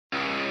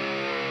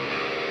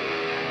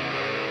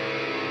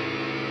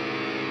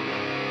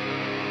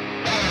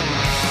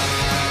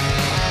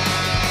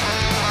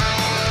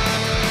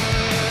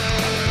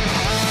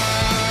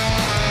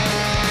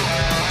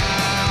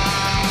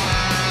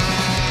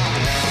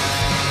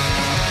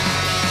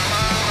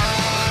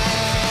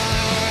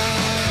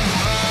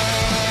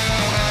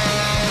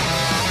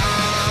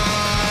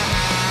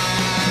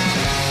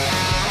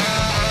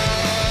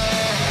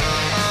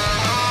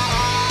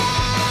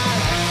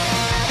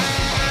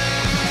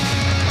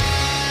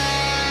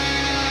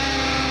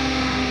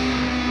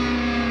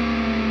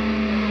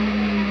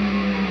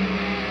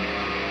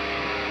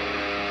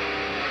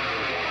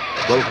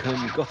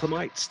Welcome,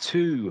 Gothamites,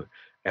 to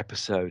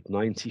episode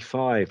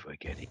 95. We're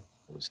getting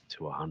close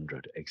to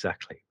 100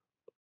 exactly.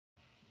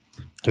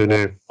 Who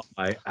knew?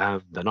 I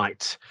am the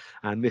Knight,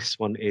 and this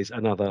one is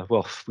another,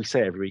 well, we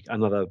say every week,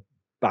 another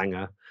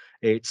banger.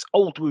 It's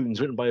Old Wounds,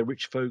 written by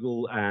Rich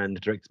Fogel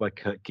and directed by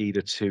Kurt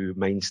Geiger, two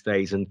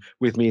mainstays. And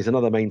with me is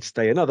another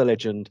mainstay, another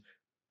legend,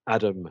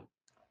 Adam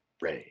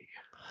Ray.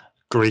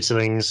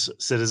 Greetings,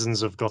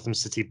 citizens of Gotham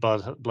City,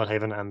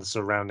 Bloodhaven, and the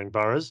surrounding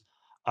boroughs.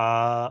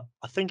 I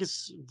think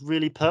it's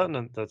really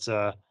pertinent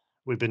that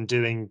we've been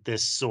doing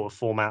this sort of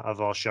format of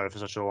our show for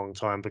such a long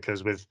time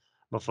because with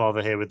my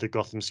father here with the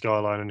Gotham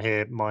skyline and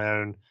here my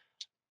own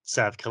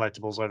set of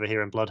collectibles over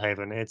here in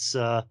Bloodhaven, it's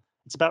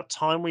about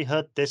time we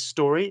heard this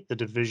story, the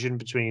division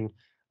between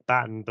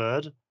Bat and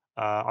Bird.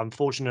 I'm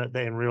fortunate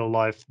that in real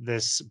life,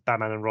 this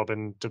Batman and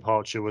Robin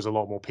departure was a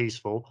lot more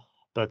peaceful,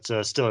 but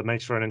still, it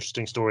makes for an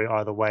interesting story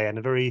either way and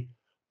a very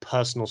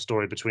personal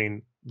story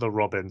between the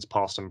Robins,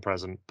 past and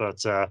present.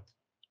 But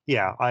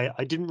yeah,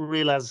 I didn't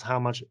realize how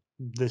much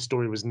this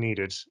story was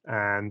needed,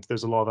 and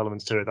there's a lot of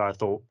elements to it that I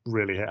thought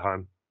really hit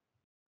home.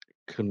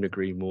 Couldn't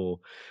agree more.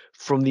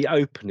 From the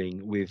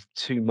opening with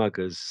two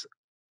muggers,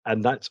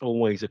 and that's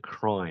always a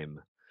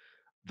crime.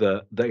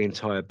 The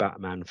entire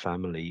Batman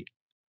family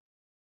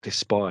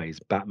despise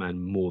Batman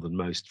more than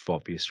most for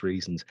obvious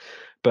reasons.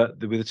 But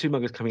with the two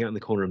muggers coming out in the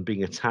corner and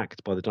being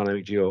attacked by the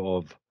dynamic duo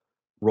of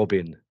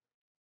Robin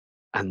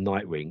and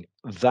Nightwing,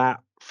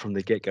 that from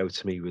the get go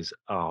to me was,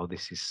 oh,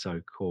 this is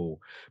so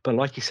cool. But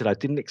like you said, I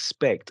didn't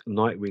expect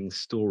Nightwing's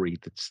story,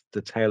 that's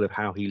the tale of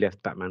how he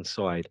left Batman's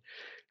side,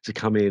 to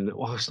come in.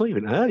 Well, it's not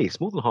even early.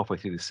 It's more than halfway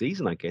through the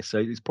season, I guess. So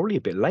it's probably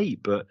a bit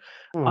late, but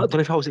I Hmm. don't know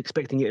if I was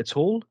expecting it at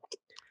all.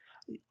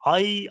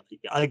 I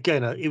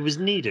again, it was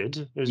needed.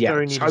 It was Yeah,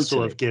 very needed to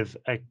sort totally. of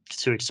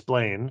to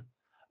explain,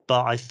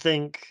 but I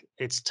think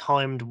it's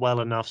timed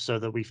well enough so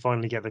that we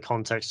finally get the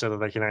context so that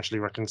they can actually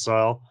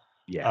reconcile.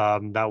 Yeah.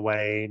 That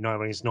way,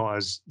 Nightwing's not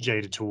as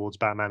jaded towards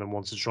Batman and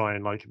wants to try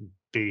and like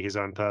be his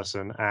own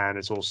person, and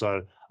it's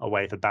also a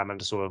way for Batman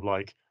to sort of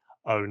like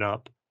own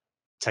up,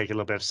 take a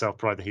little bit of self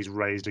pride that he's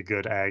raised a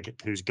good egg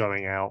who's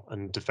going out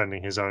and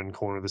defending his own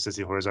corner of the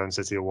city or his own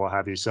city or what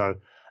have you. So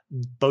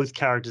both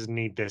characters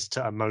need this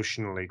to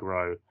emotionally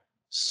grow.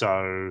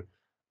 So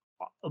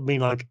I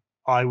mean, like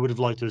I would have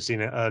liked to have seen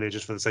it earlier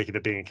just for the sake of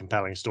it being a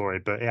compelling story,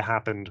 but it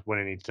happened when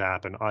it needed to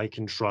happen. I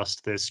can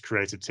trust this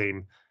creative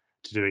team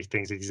to do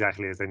things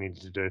exactly as they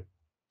needed to do.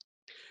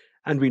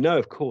 And we know,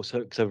 of course,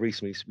 so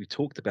recently we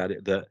talked about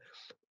it, that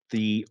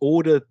the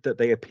order that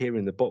they appear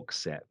in the box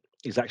set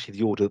is actually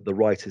the order that the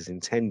writers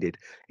intended.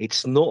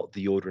 It's not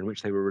the order in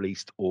which they were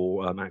released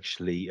or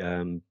actually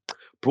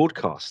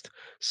broadcast.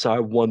 So I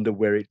wonder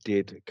where it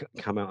did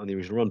come out on the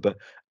original run. But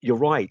you're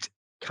right,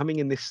 coming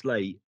in this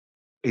late,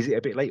 is it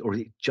a bit late or is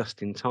it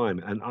just in time?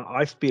 And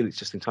I feel it's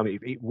just in time.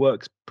 It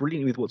works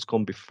brilliantly with what's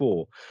gone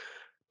before,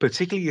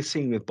 particularly the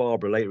scene with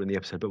Barbara later in the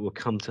episode, but we'll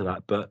come to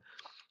that. But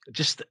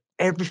just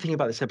everything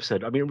about this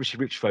episode. I mean,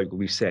 Rich Fogel,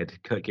 we've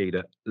said, Kurt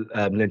Geiger,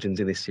 legends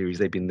in this series.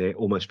 They've been there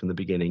almost from the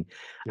beginning,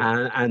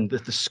 Yep. and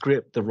the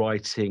script, the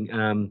writing.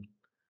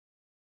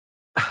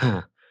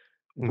 Mm.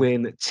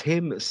 When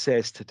Tim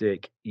says to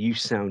Dick, "You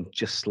sound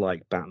just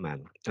like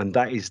Batman," and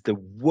that is the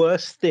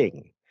worst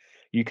thing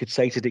you could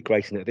say to Dick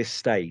Grayson at this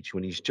stage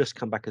when he's just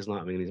come back as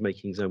Nightwing and he's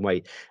making his own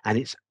way, and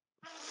it's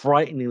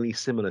frighteningly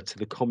similar to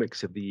the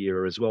comics of the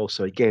era as well.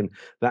 So again,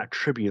 that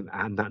tribute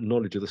and that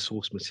knowledge of the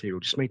source material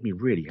just made me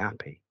really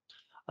happy.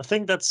 I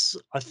think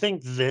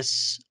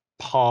this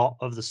part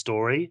of the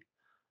story,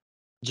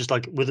 just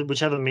like with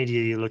whichever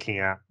media you're looking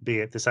at, be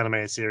it this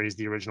animated series,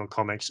 the original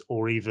comics,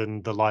 or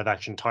even the live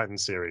action Titan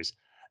series,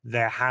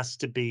 there has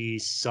to be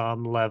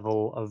some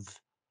level of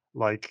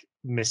like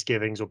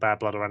misgivings or bad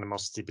blood or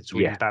animosity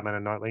between Yeah. Batman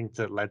and Nightwing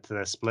that led to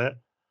their split.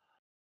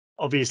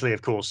 Obviously,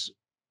 of course,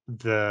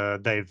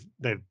 they've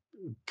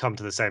come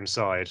to the same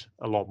side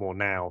a lot more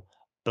now,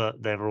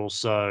 but they're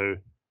also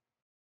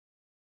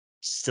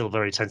still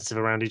very tentative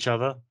around each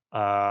other.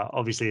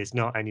 Obviously, it's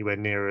not anywhere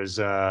near as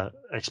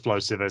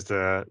explosive as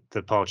the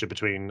departure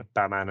between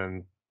Batman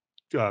and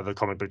the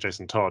comic book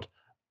Jason Todd,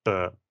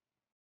 but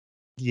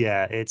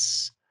yeah,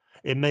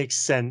 it makes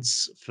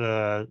sense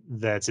for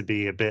there to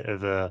be a bit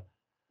of a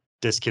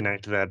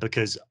disconnect there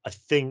because I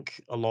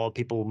think a lot of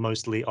people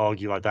mostly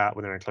argue like that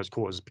when they're in close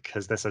quarters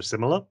because they're so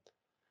similar,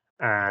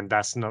 and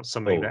that's not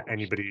something that Oh,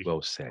 anybody.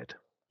 well said.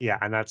 Yeah,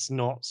 and that's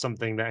not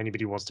something that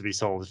anybody wants to be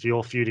sold. If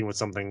you're feuding with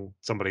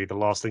somebody, the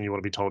last thing you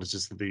want to be told is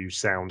just that you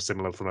sound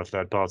similar from a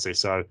third party.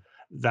 So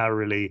that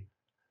really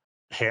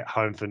hit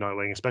home for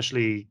Nightwing,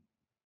 especially.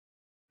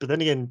 But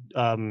then again,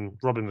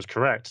 Robin was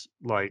correct.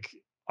 Like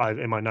I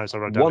in my notes, I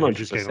wrote down that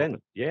he was just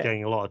 100%. Yeah.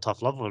 getting a lot of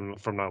tough love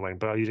from Nightwing.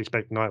 But you'd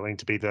expect Nightwing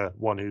to be the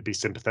one who'd be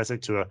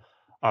sympathetic to a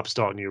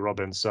upstart new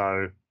Robin.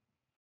 So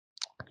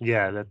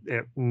yeah,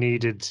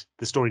 the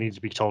story needed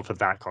to be told for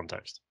that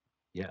context.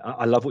 Yeah.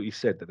 I love what you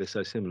said that they're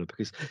so similar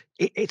because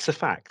it's a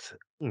fact.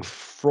 Mm,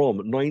 From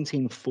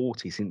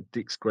 1940, since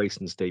Dick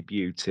Grayson's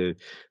debut, to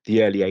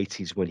the early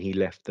 80s when he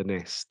left the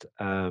nest,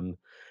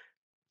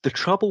 The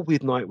trouble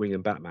with Nightwing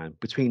and Batman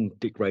between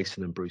Dick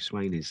Grayson and Bruce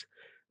Wayne is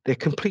they're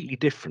completely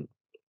different,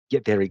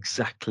 yet they're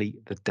exactly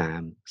the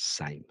damn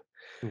same.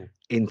 Mm.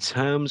 In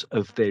terms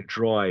of their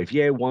drive,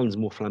 yeah, one's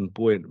more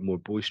flamboyant, more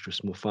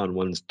boisterous, more fun,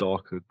 one's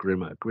darker,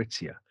 grimmer,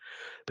 grittier.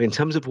 But in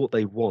terms of what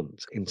they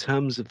want, in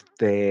terms of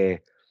their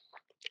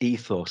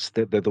ethos,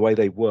 the way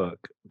they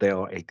work, they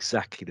are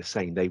exactly the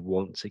same. They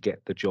want to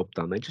get the job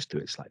done. They just do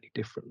it slightly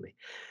differently.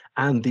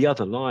 And the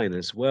other line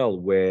as well,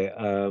 where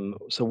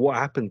so what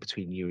happened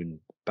between you and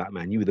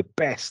Batman? You were the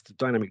best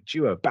dynamic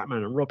duo,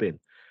 Batman and Robin.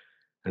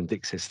 And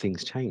Dick says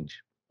things change.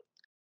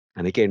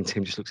 And again,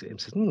 Tim just looks at him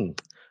and says,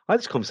 I had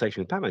this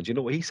conversation with Batman. Do you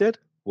know what he said?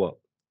 What?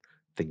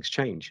 Things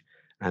change.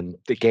 And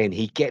again,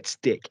 he gets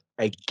Dick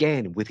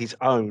again with his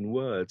own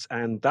words.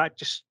 And that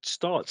just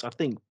starts, I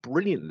think,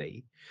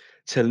 brilliantly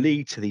to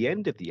lead to the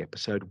end of the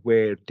episode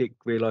where Dick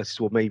realizes,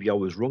 well, maybe I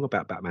was wrong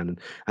about Batman.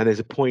 And there's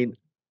a point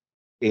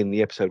in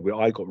the episode where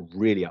I got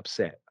really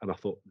upset and I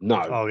thought,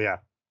 no. Oh yeah,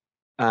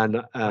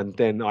 And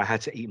then I had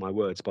to eat my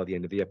words by the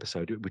end of the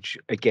episode, which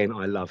again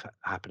I love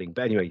happening.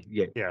 But anyway,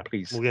 yeah, yeah.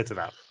 please, We'll get to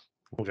that.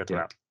 We'll get to yeah,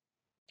 that.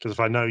 Because if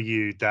I know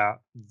you, that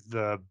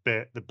the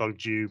bit that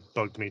bugged you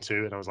bugged me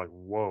too, and I was like,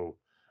 "Whoa!"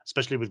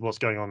 Especially with what's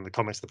going on in the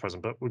comics at the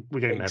present. But we're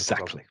getting ahead of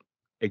ourselves. exactly,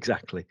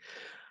 exactly.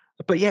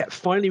 But yeah,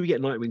 finally we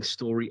get Nightwing's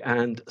story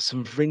and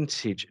some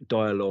vintage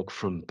dialogue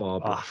from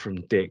Barbara, Ah,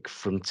 from Dick,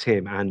 from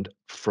Tim, and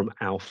from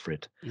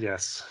Alfred.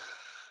 yes.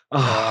 Oh,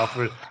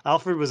 Alfred. Ah,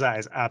 Alfred was at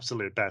his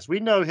absolute best. We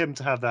know him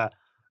to have that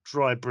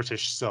dry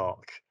British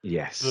sark,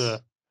 yes,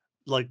 but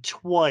like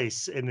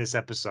twice in this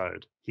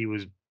episode, he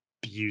was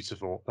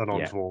beautiful and on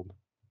yeah. form.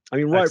 I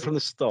mean, right from Excellent.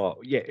 the start,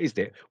 yeah, isn't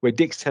it? Where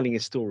Dick's telling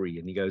his story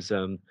and he goes,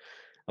 I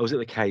was at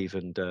the cave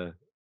and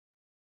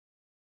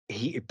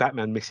he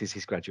Batman misses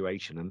his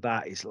graduation, and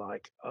that is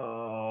like,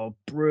 oh,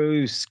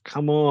 Bruce,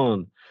 come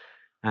on.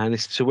 And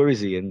it's, so where is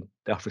he? And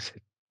Alfred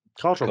said,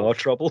 Car trouble. car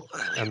trouble.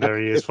 And How there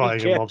he can is we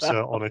fighting a forget that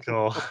mobster on a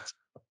car. part?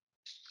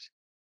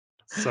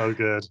 So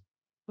good.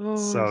 Oh,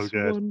 So it's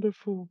good.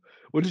 wonderful.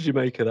 What did you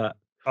make of that?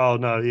 Oh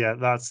no, yeah,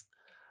 that's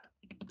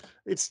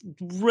it's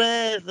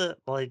rare that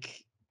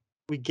like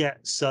we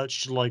get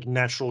such like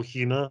natural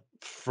humor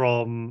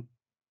from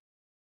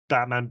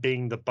Batman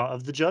being the butt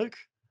of the joke.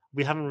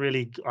 We haven't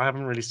really I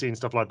haven't really seen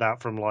stuff like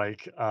that from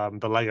like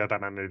the Lego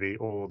Batman movie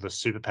or the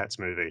Super Pets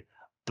movie.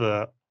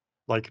 But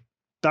like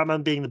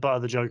Batman being the butt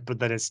of the joke, but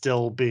then it's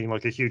still being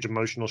like a huge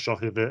emotional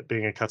shock of it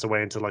being a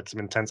cutaway into like some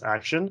intense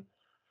action.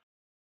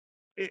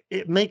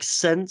 It makes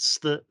sense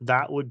that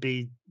that would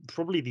be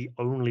probably the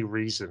only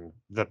reason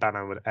that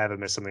Batman would ever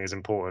miss something as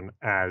important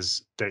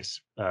as Dick's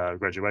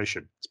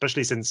graduation,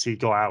 especially since he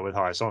got out with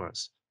highest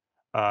honors.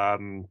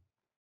 Um,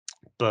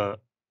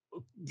 but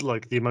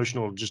like the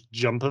emotional just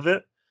jump of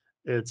it,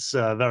 it's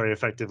very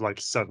effective, like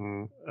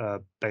sudden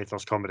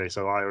bathos comedy.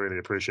 So I really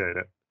appreciate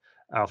it.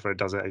 Alfred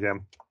does it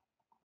again.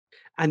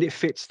 And it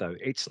fits though.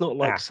 It's not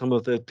like Ah, some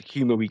of the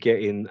humor we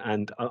get in,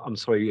 and I'm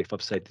sorry if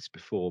I've said this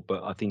before,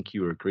 but I think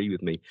you agree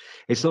with me.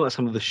 It's not like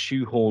some of the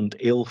shoehorned,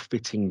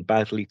 ill-fitting,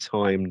 badly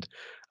timed,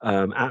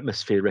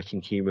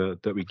 atmosphere-wrecking humor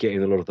that we get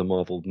in a lot of the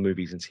Marvel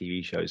movies and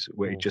TV shows,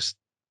 where it mm. just,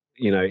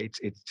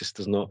 it just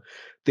does not.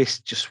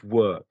 This just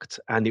worked,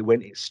 and it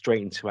went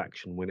straight into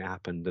action when it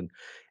happened, and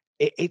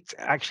it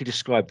actually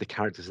described the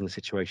characters and the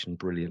situation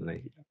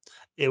brilliantly.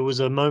 It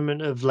was a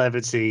moment of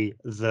levity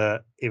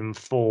that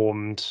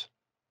informed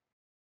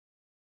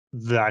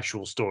the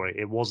actual story.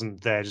 It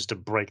wasn't there just to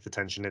break the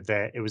tension.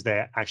 It was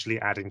there actually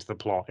adding to the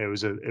plot. It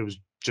was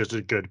just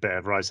a good bit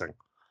of writing.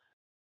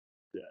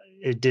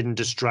 It didn't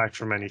distract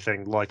from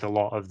anything like a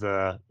lot of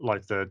the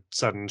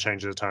sudden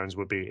change of the tones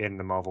would be in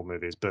the Marvel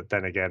movies. But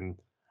then again,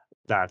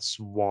 that's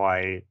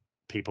why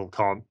people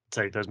can't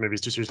take those movies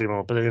too seriously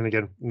anymore. But then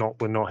again, not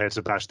we're not here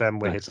to bash them.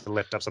 We're No. here to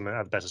lift up some of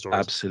the better stories.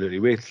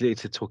 Absolutely. We're here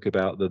to talk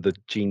about the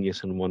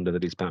genius and wonder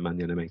that is Batman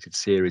the Animated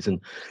Series.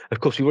 And of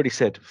course, we've already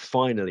said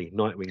finally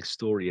Nightwing's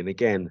story. And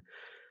again,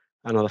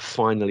 another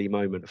finally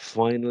moment.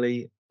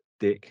 Finally,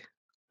 Dick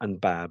and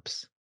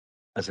Babs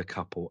as a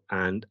couple.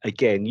 And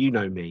again, you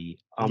know me,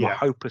 I'm a Yeah,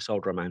 hopeless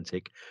old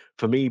romantic.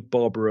 For me,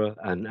 Barbara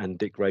and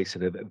Dick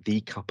Grayson are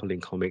the couple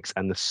in comics.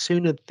 And the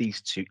sooner these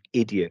two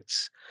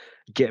idiots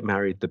get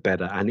married, the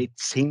better. And it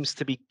seems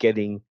to be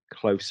getting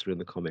closer in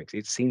the comics.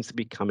 It seems to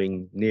be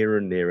coming nearer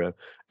and nearer,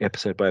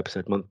 episode by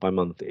episode, month by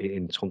month,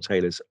 in Tom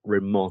Taylor's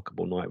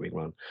remarkable Nightwing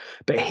run.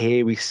 But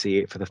here we see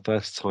it for the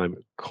first time,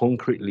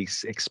 concretely,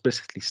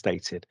 explicitly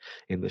stated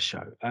in the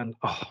show. And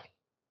oh,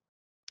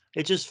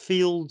 it just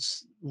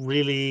feels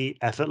really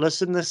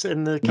effortless in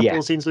the couple yeah,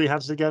 of scenes we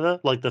have together.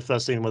 Like the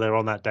first scene where they're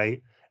on that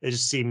date, it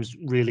just seems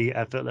really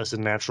effortless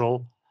and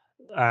natural.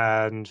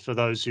 And for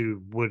those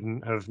who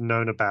wouldn't have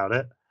known about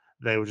it,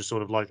 they were just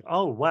sort of like,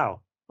 "Oh,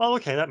 wow. Oh,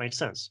 okay, that makes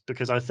sense."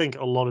 Because I think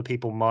a lot of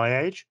people my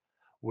age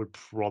would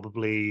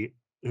probably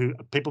who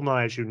people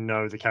my age who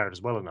know the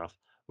characters well enough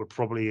would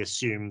probably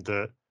assume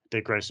that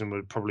Dick Grayson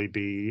would probably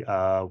be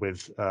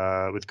with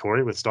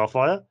Corey with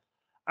Starfire,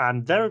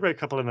 and they're a great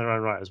couple in their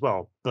own right as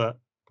well. But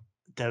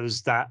there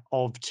was that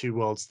of two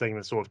worlds thing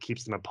that sort of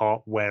keeps them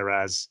apart.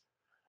 Whereas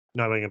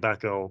knowing a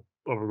Batgirl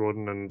Barbara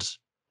Gordon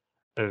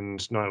and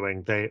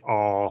Nightwing, they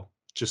are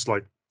just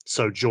like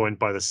so joined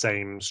by the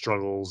same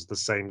struggles, the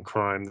same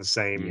crime, the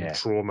same Yeah.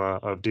 trauma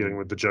of dealing Mm.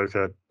 with the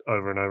Joker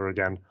over and over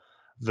again,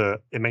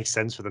 that it makes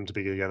sense for them to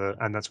be together.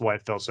 And that's why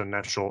it felt so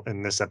natural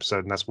in this episode.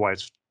 And that's why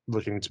it's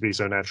looking to be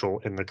so natural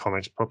in the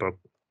comics proper.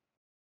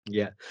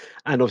 Yeah.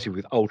 And obviously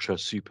with ultra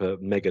super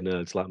mega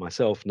nerds like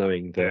myself,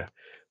 knowing Yeah. that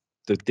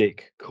the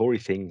Dick Corey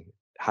thing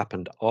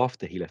happened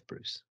after he left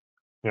Bruce.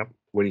 Yep.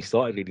 When he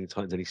started leading the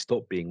Titans and he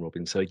stopped being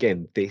Robin. So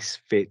again, this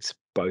fits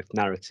both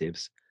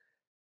narratives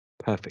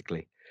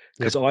perfectly.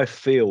 Because Yep. I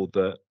feel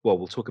that, well,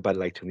 we'll talk about it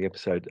later in the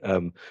episode,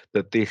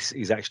 that this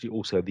is actually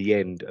also the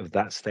end of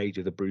that stage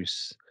of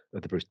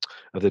of the Bruce,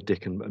 of the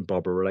Dick and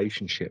Barbara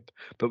relationship.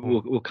 But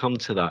Mm. we'll come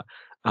to that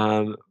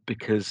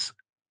because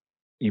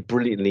you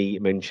brilliantly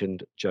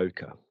mentioned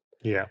Joker.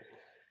 Yeah.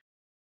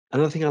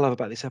 Another thing I love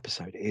about this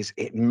episode is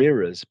it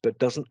mirrors but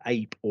doesn't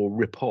ape or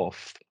rip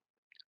off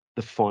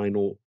the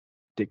final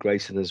Dick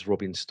Grayson as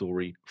Robin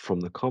story from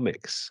the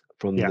comics,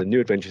 from Yeah. the New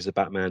Adventures of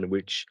Batman,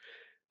 which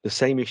the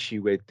same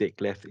issue where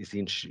Dick left is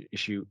the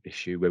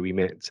issue where we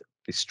met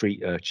the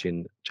street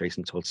urchin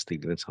Jason Todd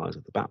stealing the tires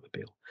of the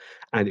Batmobile,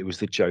 and it was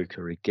the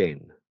Joker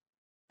again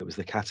that was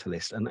the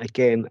catalyst, and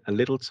again a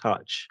little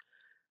touch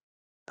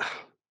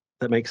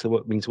that makes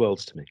the means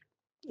worlds to me.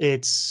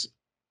 It's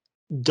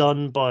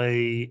done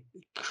by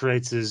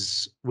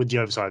creators with the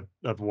oversight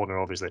of Warner,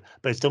 obviously,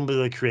 but it's done by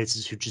the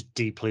creators who just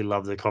deeply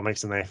love the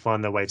comics and they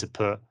find their way to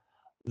put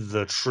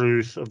the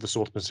truth of the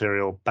source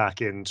material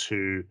back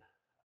into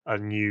a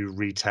new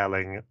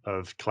retelling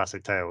of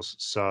classic tales.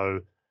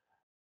 So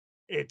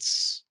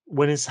it's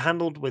when it's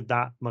handled with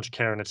that much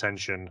care and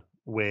attention,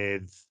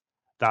 with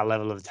that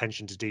level of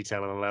attention to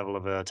detail and a level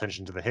of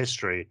attention to the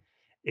history,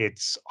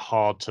 it's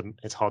hard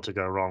to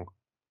go wrong.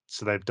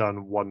 So they've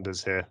done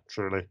wonders here,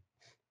 truly.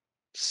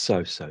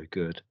 So so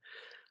good.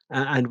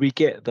 And we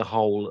get the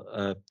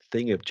whole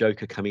thing of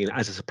Joker coming in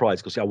as a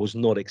surprise because I was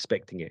not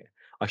expecting it.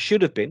 I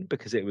should have been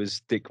because it was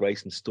Dick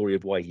Grayson's story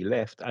of why he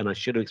left, and I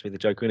should have expected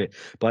the Joker in it.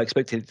 But I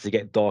expected it to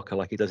get darker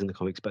like it does in the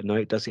comics. But no,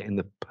 it does it in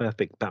the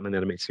perfect Batman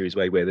animated series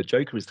way, where the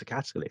Joker is the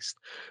catalyst,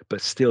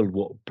 but still,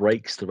 what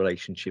breaks the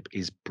relationship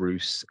is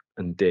Bruce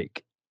and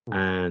Dick, Mm.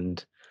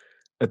 and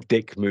a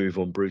dick move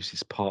on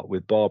Bruce's part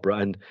with Barbara,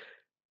 and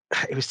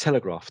it was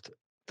telegraphed.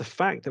 The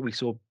fact that we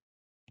saw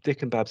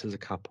Dick and Babs as a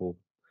couple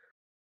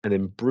and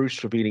then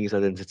Bruce revealing his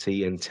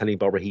identity and telling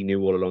Barbara he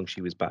knew all along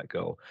she was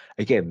Batgirl.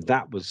 Again,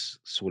 that was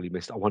sorely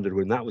missed. I wondered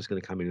when that was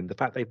going to come in. And the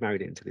fact they've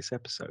married it into this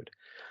episode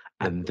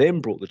Yeah, and then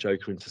brought the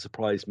Joker in to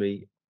surprise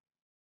me,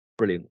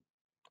 brilliant.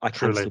 I can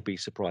truly. still be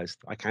surprised.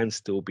 I can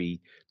still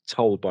be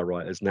told by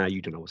writers, now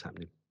you don't know what's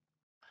happening.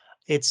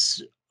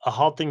 It's a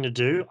hard thing to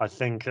do, I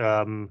think,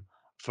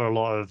 for a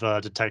lot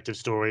of, detective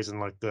stories and,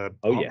 like,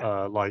 Oh,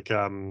 yeah.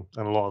 and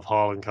a lot of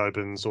Harlan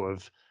Coben sort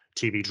of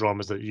TV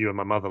dramas that you and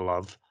my mother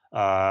love.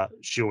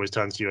 She always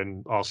turns to you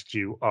and asks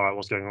you, "Alright,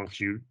 what's going on?"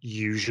 'Cause you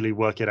usually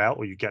work it out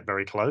or you get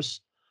very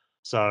close.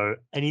 So,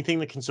 anything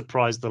that can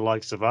surprise the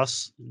likes of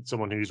us,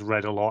 someone who's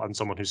read a lot and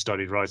someone who's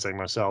studied writing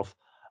myself,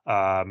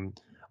 um,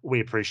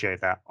 we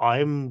appreciate that.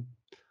 I'm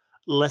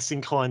less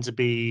inclined to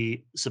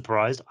be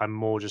surprised. I'm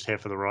more just here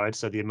for the ride.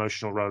 So the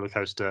emotional roller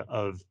coaster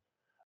of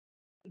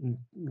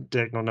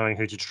Dick not knowing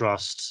who to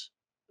trust,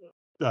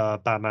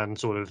 Batman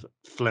sort of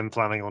flim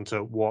flamming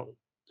onto what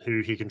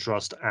who he can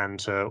trust and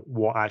to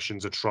what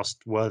actions are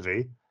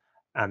trustworthy,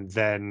 and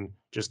then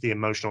just the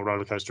emotional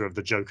roller coaster of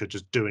the Joker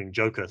just doing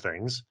Joker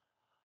things.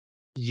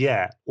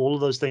 Yeah, all of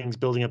those things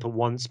building up at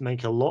once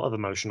make a lot of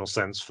emotional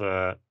sense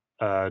for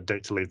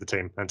Dick to leave the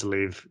team and to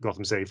leave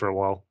Gotham City for a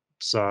while.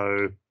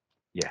 So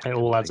Yeah, it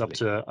all adds up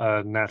completely. to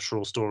a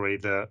natural story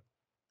that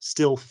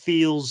still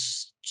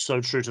feels so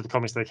true to the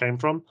comics they came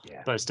from,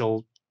 Yeah. but it's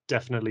still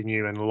definitely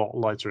new and a lot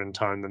lighter in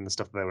tone than the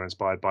stuff they were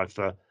inspired by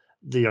for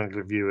the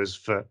younger viewers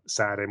for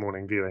Saturday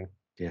morning viewing.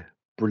 Yeah.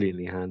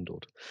 Brilliantly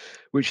handled.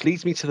 Which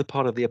leads me to the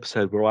part of the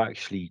episode where I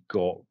actually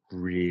got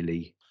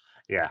really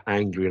Yeah.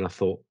 angry and I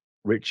thought,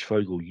 Rich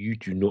Fogel, you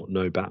do not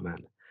know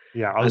Batman.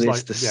 Yeah, I And was it's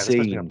like, the yeah, this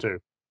messed me up scene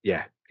too.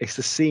 yeah, it's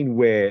the scene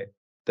where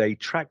they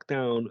track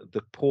down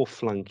the poor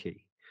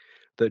flunky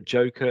that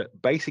Joker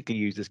basically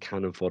used as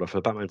cannon fodder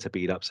for Batman to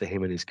beat up so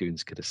him and his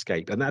goons could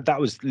escape, and that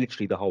was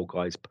literally the whole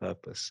guy's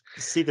purpose.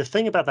 See, the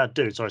thing about that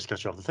dude, sorry to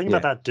cut you off. The thing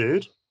about Yeah. that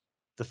dude,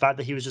 the fact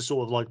that he was just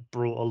sort of like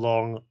brought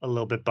along a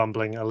little bit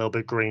bumbling, a little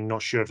bit green,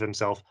 not sure of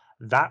himself,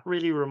 that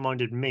really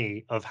reminded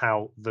me of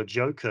how the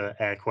Joker,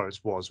 air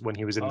quotes, was when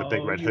he was in the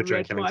big Oh, red you hood during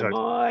read Killing my Joke.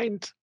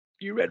 mind.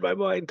 You read my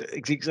mind.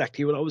 It's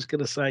exactly what I was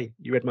gonna say.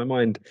 You read my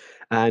mind.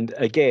 And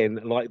again,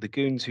 like the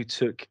goons who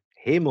took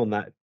him on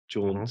that Hmm.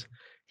 jaunt,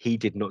 he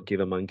did not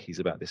give a monkeys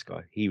about this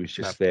guy. He was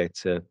No. just there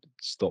to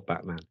stop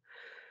Batman.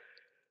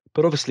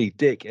 But obviously,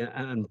 Dick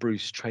and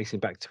Bruce trace him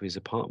back to his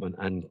apartment,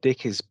 and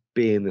Dick is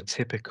being the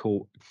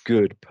typical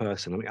good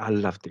person. I mean, I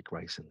love Dick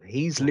Grayson.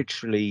 He's Yeah.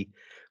 literally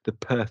the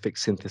perfect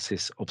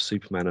synthesis of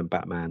Superman and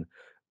Batman,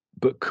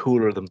 but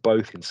cooler than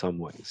both in some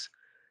ways.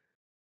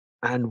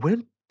 And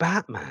when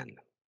Batman,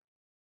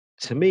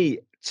 to me,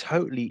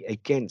 totally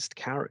against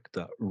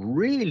character,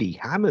 really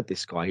hammered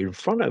this guy in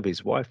front of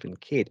his wife and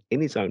kid in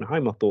his own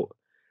home. I thought,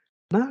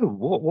 "No,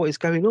 what is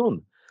going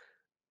on?"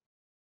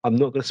 I'm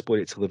not gonna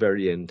spoil it till the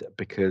very end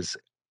because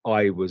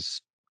I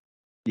was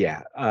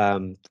yeah,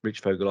 Rich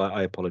Fogel,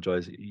 I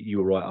apologize. You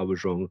were right, I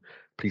was wrong.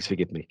 Please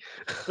forgive me.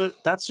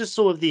 But that's just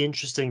sort of the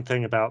interesting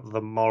thing about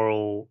the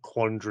moral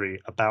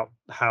quandary about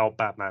how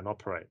Batman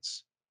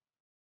operates.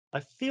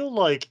 I feel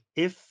like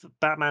if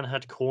Batman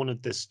had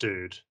cornered this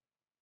dude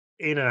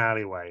in an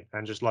alleyway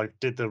and just like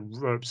did the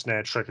rope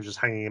snare trick of just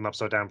hanging him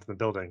upside down from the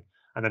building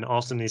and then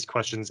asked him these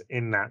questions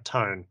in that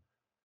tone,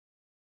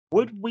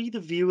 would we,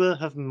 the viewer,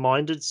 have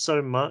minded so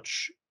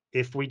much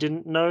if we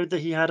didn't know that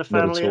he had a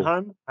Not at family at all.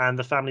 home and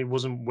the family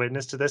wasn't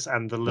witness to this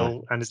and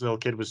No. his little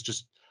kid was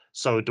just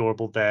so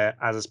adorable there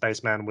as a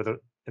spaceman with a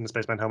in a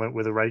spaceman helmet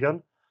with a ray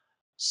gun?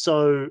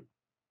 So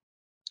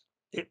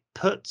it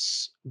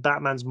puts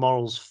Batman's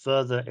morals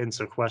further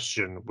into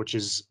question, which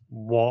is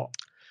what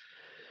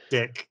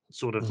Dick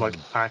sort of like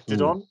acted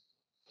Mm. on.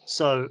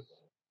 So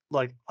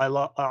like I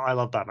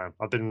love Batman.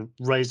 I've been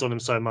raised on him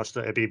so much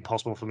that it'd be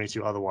impossible for me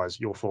to otherwise.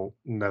 Your fault.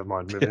 Never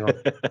mind. Moving on.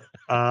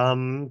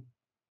 Um,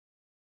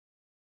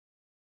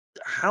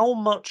 how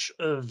much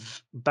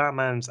of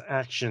Batman's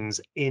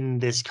actions in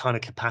this kind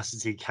of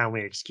capacity can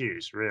we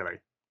excuse, really?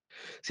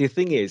 See, the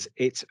thing is,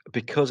 it's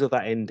because of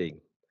that ending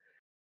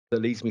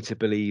that leads me to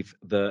believe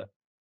that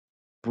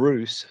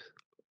Bruce,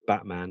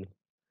 Batman,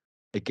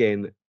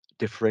 again,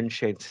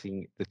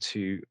 differentiating the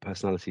two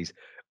personalities.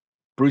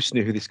 Bruce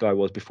knew who this guy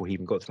was before he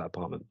even got to that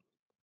apartment.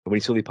 And when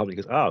he saw the apartment,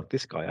 he goes, "Oh,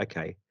 this guy,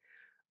 okay.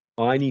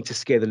 I need to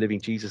scare the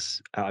living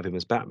Jesus out of him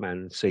as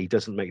Batman so he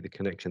doesn't make the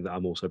connection that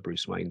I'm also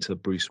Bruce Wayne, so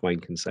Bruce Wayne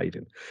can save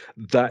him."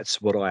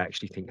 That's what I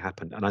actually think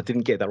happened. And I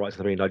didn't get that right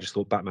to the end. I just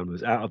thought Batman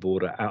was out of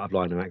order, out of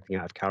line, and acting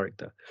out of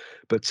character.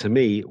 But to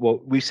me, well,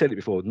 we've said it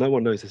before, no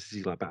one knows this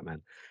is like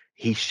Batman.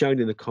 He's shown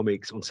in the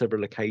comics on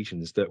several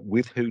occasions that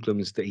with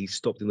hoodlums that he's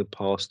stopped in the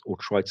past or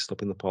tried to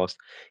stop in the past,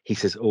 he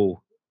says,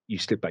 "Oh, you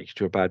slip back to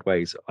your bad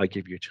ways. I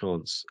give you a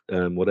chance,"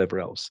 whatever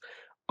else.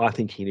 I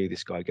think he knew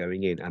this guy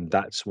going in, and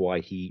that's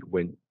why he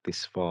went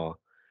this far.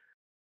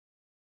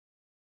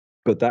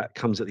 But that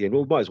comes at the end.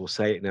 Well, we might as well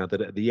say it now that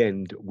at the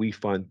end, we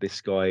find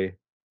this guy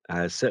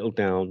has settled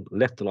down,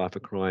 left the life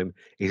of crime.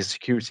 He's a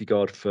security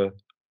guard for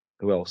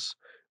who else?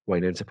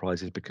 Wayne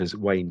Enterprises, because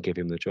Wayne gave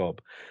him the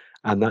job.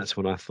 And that's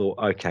when I thought,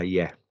 okay,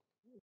 yeah,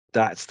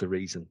 that's the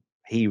reason.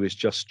 He was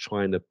just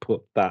trying to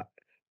put that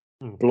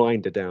Hmm,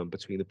 blinder down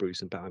between the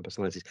Bruce and Batman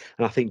personalities.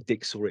 And I think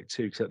Dick saw it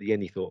too, because at the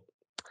end he thought,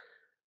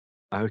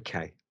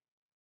 okay,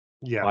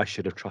 yeah. I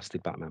should have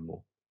trusted Batman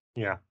more.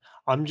 Yeah.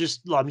 I'm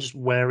just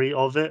wary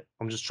of it.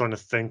 I'm just trying to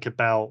think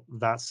about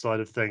that side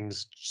of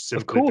things Of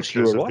simply course,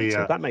 you're because a of the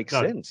writer. That makes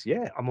no, sense.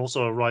 Yeah. I'm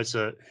also a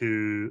writer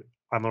who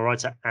I'm a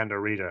writer and a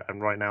reader,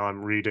 and right now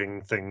I'm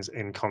reading things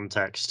in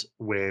context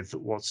with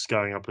what's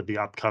going up with the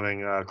upcoming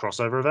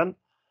crossover event.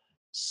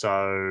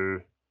 So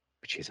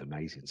Which is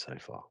amazing so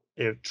far.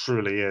 it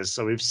truly is.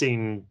 So we've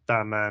seen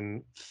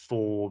Batman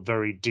fall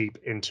very deep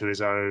into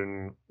his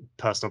own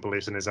personal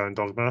beliefs and his own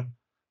dogma.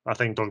 I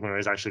think dogma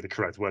is actually the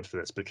correct word for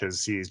this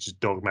because he's just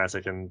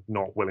dogmatic and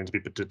not willing to be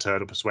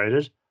deterred or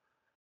persuaded.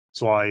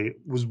 So I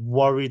was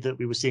worried that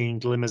we were seeing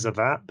glimmers of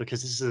that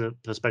because this is a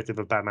perspective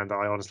of Batman that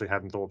I honestly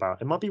hadn't thought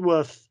about. It might be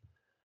worth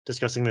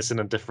discussing this in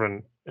a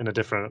different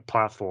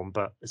platform,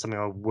 but it's something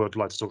I would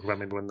like to talk about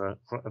maybe when the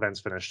event's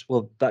finished.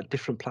 Well, that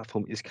different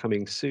platform is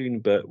coming soon,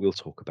 but we'll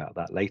talk about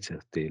that later,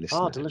 dear Ah,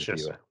 listener and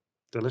delicious. viewer.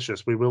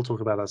 Delicious. We will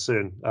talk about that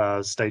soon.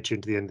 Stay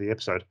tuned to the end of the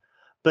episode.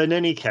 But in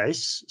any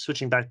case,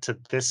 switching back to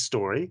this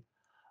story,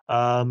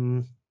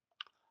 um,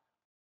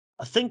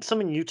 I think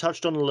something you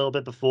touched on a little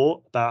bit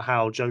before about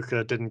how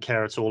Joker didn't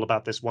care at all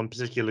about this one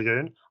particular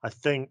goon. I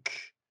think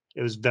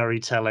it was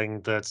very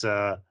telling that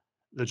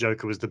the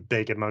Joker was the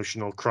big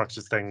emotional crux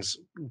of things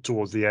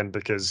towards the end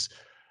because,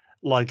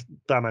 like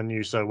Batman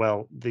knew so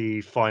well,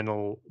 the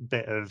final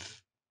bit of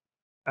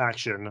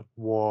action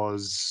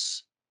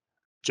was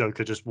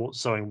Joker just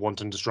sowing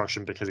wanton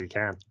destruction because he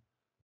can.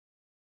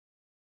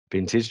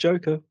 Vintage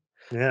Joker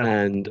Yeah.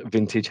 and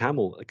vintage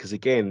Hamill, because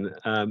again,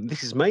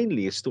 this is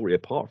mainly a story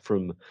apart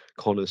from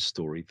Connor's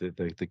story,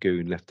 the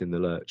goon left in the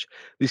lurch.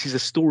 This is a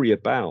story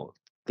about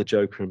the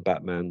Joker and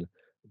Batman,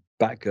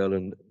 Batgirl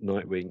and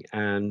Nightwing,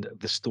 and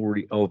the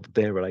story of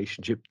their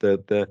relationship.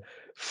 The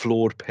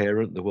flawed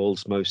parent, the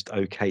world's most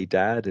okay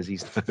dad, as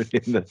he's known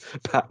in the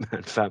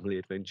Batman family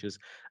adventures,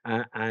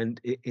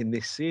 in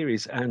this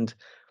series. And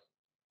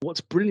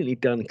what's brilliantly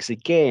done, because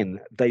again,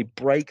 they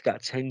break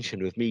that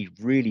tension of me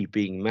really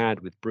being mad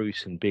with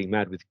Bruce and being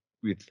mad with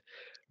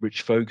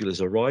Rich Fogel as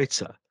a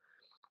writer,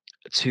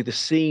 to the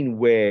scene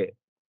where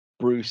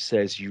Bruce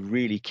says, "You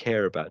really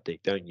care about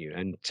Dick, don't you?"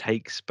 and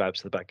takes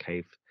Babs to the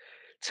Batcave,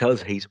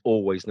 tells her he's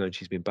always known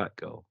she's been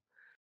Batgirl.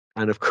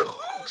 And of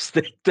course,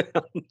 they're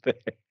down there.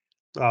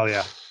 Oh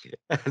yeah.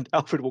 And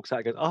Alfred walks out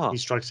and goes, He "Ah,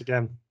 strikes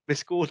again.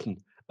 Miss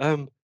Gordon.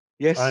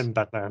 Yes, I'm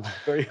Batman.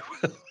 very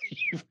well.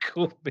 You've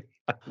called me.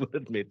 I will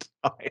admit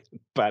I am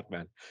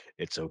Batman.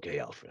 It's okay,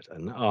 Alfred."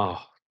 And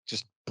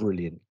just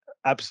brilliant.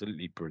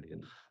 Absolutely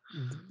brilliant.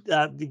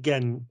 That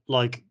again,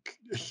 like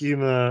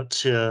humor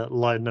to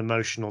lighten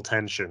emotional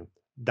tension.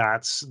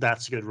 That's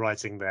good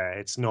writing there.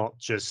 It's not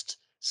just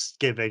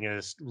giving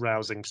a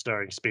rousing,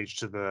 stirring speech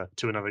to the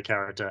to another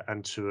character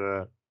and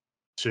to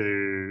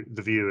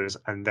the viewers,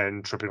 and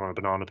then tripping on a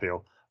banana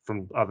peel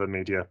from other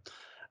media.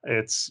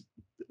 It's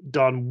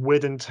done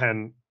with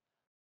intent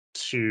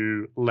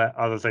to let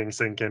other things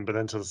sink in, but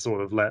then to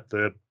sort of let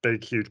the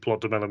big, huge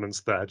plot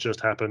developments that had just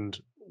happened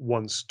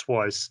once,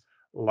 twice,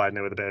 lighten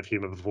it with a bit of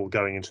humor before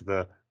going into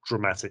the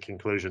dramatic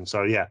conclusion.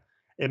 So yeah,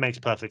 it makes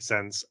perfect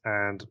sense,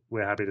 and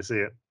we're happy to see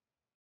it.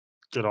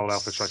 Good old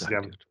Alfred strikes So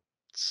again. good.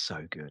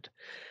 So good.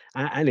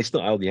 And it's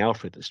not only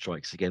Alfred that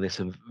strikes again. There's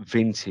some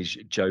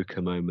vintage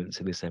Joker moments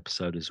in this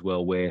episode as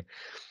well, where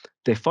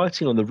they're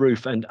fighting on the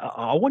roof. And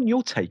I want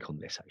your take on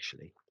this,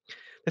 actually.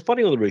 They're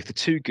fighting on the roof, the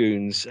two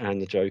goons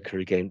and the Joker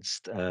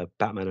against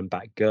Batman and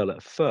Batgirl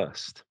at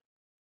first.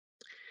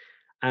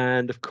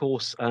 And of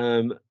course,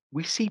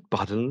 we see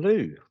Bud and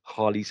Lou,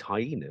 Harley's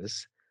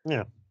hyenas,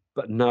 Yeah.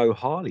 but no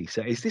Harley.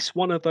 So is this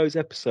one of those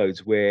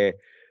episodes where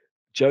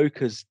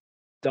Joker's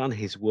done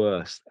his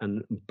worst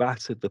and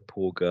battered the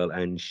poor girl,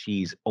 and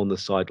she's on the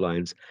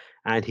sidelines,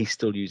 and he's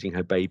still using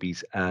her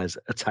babies as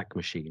attack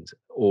machines?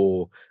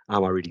 Or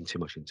am I reading too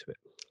much into it?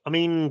 I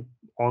mean,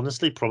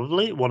 honestly,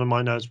 probably one of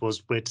my notes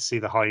was weird to see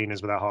the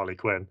hyenas without Harley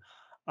Quinn.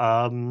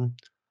 Um,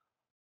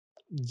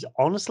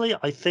 honestly,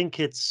 I think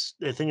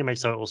it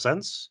makes total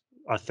sense.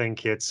 I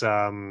think it's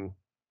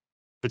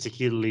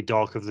particularly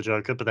dark of the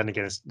Joker, but then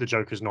again, it's, the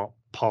Joker's not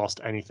past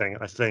anything.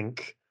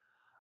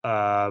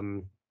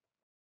 Um,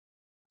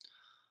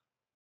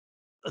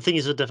 I think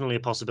it's definitely a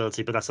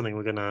possibility, but that's something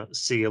we're going to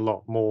see a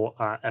lot more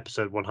at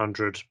episode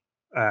 100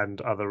 and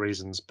other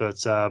reasons.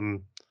 But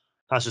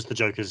that's just the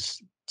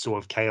Joker's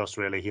sort of chaos,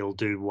 really. He'll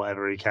do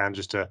whatever he can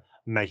just to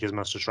make as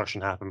much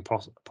destruction happen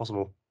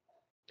possible.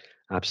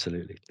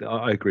 Absolutely.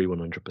 I agree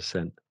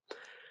 100%.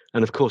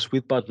 And of course,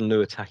 with Bud and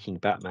Lou attacking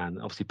Batman,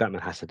 obviously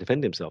Batman has to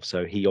defend himself.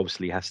 So he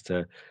obviously has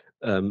to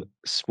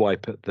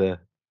swipe at the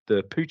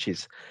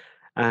pooches.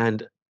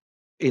 And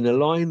in a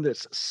line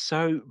that's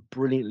so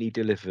brilliantly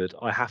delivered,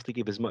 I have to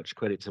give as much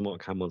credit to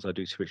Mark Hamill as I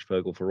do to Rich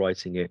Vogel for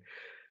writing it.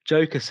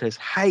 Joker says,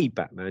 "Hey,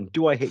 Batman,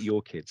 do I hit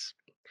your kids?"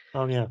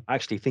 Oh, yeah.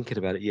 Actually, thinking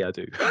about it, yeah, I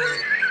do.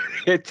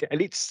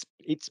 And it's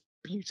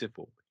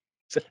beautiful.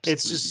 It's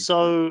It's just absolutely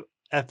brilliant. so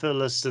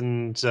effortless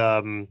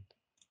and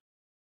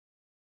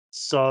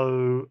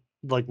so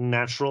like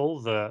natural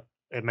that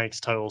it makes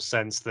total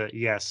sense that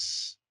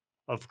yes,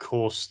 of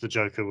course the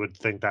Joker would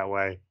think that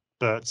way.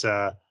 But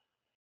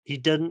he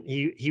didn't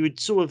he would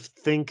sort of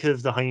think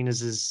of the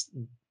hyenas as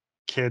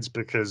kids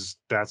because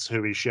that's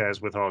who he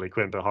shares with Harley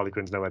Quinn, but Harley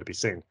Quinn's nowhere to be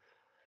seen.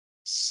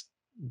 S-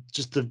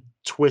 just the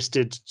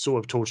twisted, sort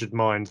of tortured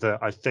mind that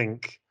I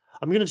think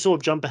I'm going to sort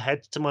of jump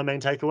ahead to my main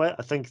takeaway.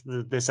 I think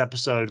this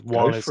episode, Go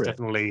while it's for it.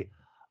 definitely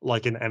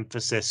like an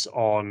emphasis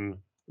on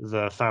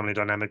the family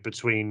dynamic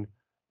between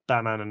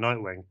Batman and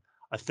Nightwing,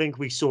 I think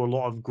we saw a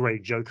lot of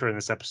great Joker in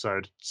this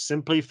episode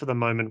simply for the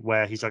moment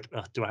where he's like,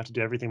 "Ugh, do I have to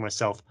do everything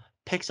myself?"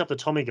 Picks up the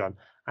Tommy gun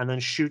and then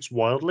shoots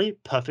wildly,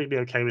 perfectly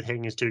okay with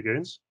hitting his two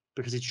goons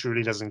because he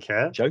truly doesn't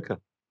care. Joker.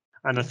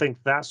 And I Yeah.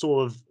 think that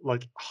sort of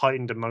like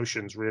heightened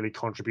emotions really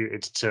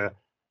contributed to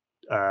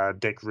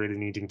Dick really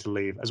needing to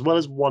leave, as well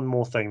as one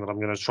more thing that I'm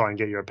going to try and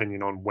get your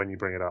opinion on when you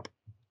bring it up.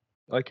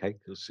 Okay.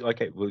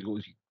 Okay. Well,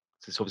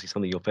 it's obviously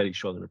something you're fairly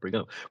strong to bring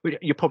up. Well,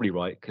 you're probably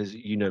right because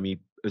you know me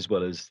as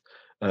well as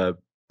uh,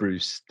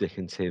 Bruce, Dick,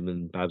 and Tim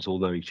and Babs all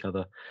know each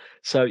other.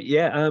 So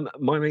yeah,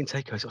 my main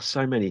takeaways are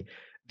so many.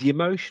 The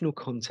emotional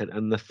content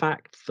and the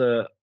fact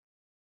that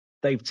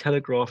they've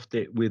telegraphed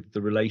it with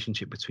the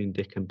relationship between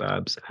Dick and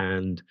Babs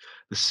and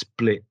the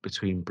split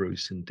between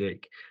Bruce and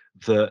Dick.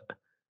 That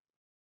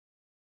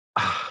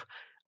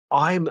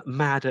I'm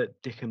mad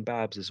at Dick and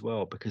Babs as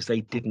well because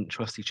they didn't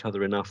trust each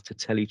other enough to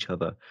tell each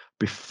other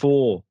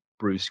before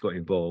Bruce got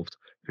involved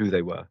who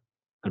they were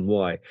and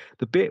why.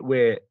 The bit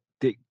where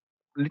Dick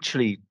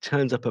literally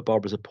turns up at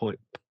Barbara's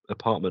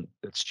apartment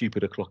at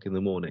stupid o'clock in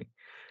the morning,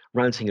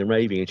 ranting and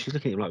raving, and she's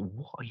looking at him like,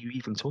 "What are you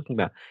even talking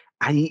about?"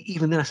 And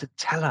even then, I said,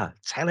 tell her,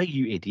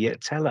 you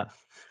idiot, tell her."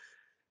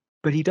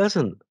 But he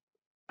doesn't.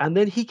 And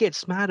then he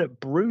gets mad at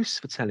Bruce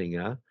for telling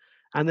her.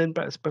 And then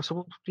Bruce said,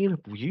 "Well, you know,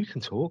 you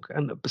can talk.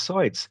 And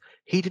besides,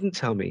 he didn't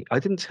tell me. I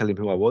didn't tell him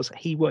who I was.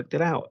 He worked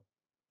it out.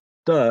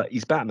 Duh,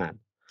 he's Batman."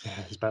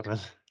 Yeah, he's Batman.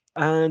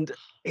 And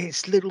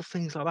it's little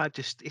things like that.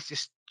 It's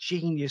just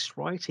genius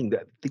writing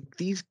that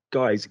these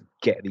guys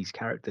get these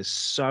characters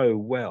so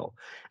well.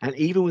 And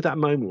even with that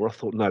moment where I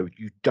thought, no,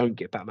 you don't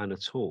get Batman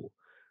at all,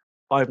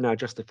 I've now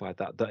justified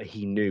that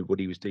he knew what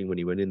he was doing when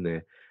he went in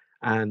there.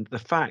 And the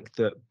fact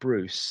that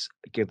Bruce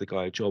gave the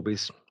guy a job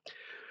is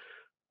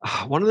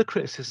one of the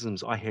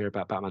criticisms I hear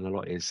about Batman a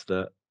lot is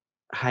that,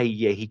 hey,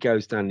 yeah, he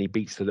goes down and he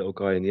beats the little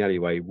guy in the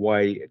alleyway.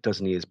 Why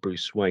doesn't he, as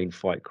Bruce Wayne,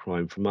 fight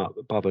crime from up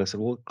above? And I said,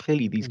 well,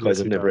 clearly these guys Yes,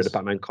 have he never read a does.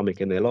 Batman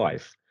comic in their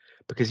life,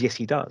 because yes,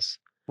 he does.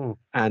 Hmm,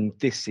 And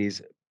this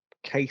is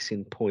case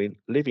in point,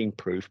 living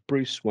proof.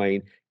 Bruce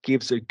Wayne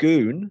gives a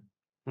goon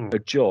hmm. a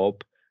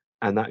job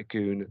and that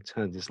goon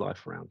turns his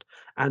life around.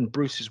 And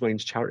Bruce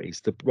Wayne's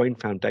charities, the Wayne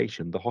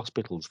Foundation, the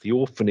hospitals, the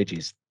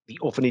orphanages,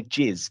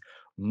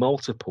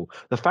 multiple.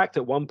 The fact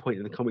at one point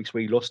in the comics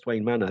where he lost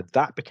Wayne Manor,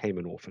 that became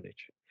an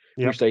orphanage,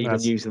 which Yep, they even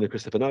that's use in the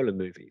Christopher Nolan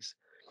movies.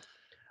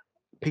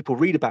 People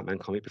read a Batman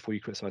comic before you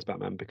criticize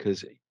Batman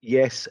because,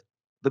 yes,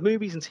 the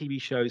movies and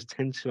TV shows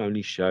tend to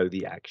only show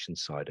the action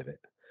side of it.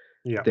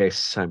 yeah. There's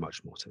so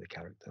much more to the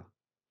character.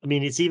 I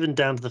mean, it's even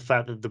down to the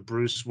fact that the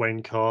Bruce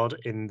Wayne card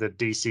in the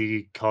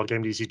DC card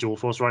game, DC Dual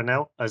Force right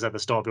now, as at the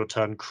start of your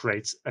turn,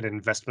 creates an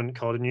investment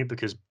card in you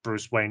because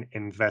Bruce Wayne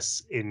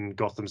invests in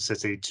Gotham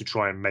City to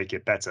try and make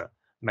it better.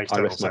 Makes I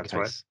total rest my sense,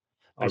 right? case.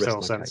 I Makes rest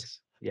total my sense. case.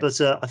 Yeah.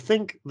 But I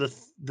think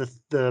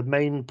the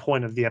main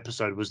point of the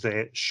episode was that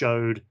it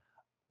showed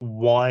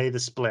why the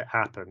split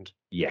happened,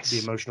 the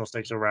Yes. emotional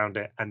stakes around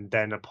it, and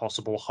then a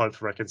possible hope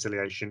for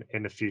reconciliation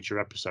in a future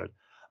episode.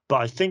 But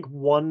I think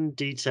one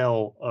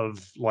detail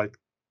of like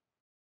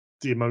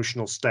the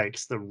emotional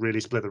stakes that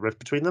really split the rift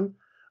between them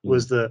Mm.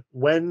 was that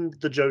when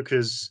the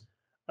Joker's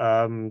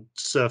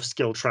surf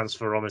skill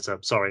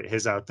transferometer, sorry,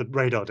 his the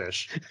radar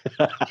dish,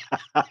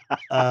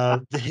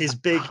 his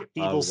big Oh,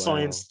 evil wow.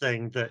 science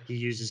thing that he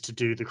uses to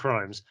do the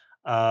crimes,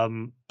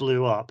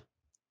 blew up.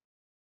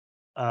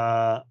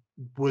 Uh,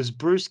 was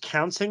Bruce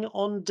counting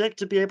on Dick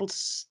to be able to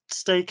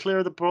stay clear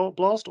of the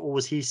blast, or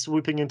was he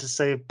swooping in to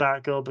save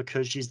Batgirl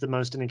because she's the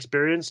most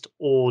inexperienced,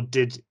 or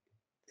did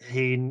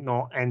he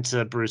not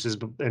enter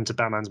into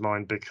Batman's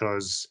mind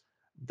because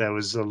there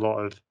was a lot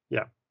of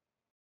yeah. So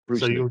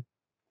Bruce knew. you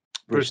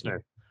Bruce Bruce knew. knew,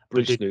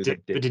 Bruce knew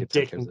that But Dick could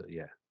take over.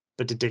 Yeah.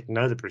 did Dick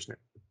know that Bruce knew?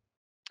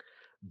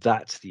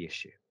 That's the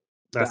issue.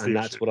 That's the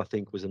That's issue. what I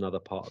think was another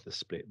part of the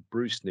split.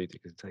 Bruce knew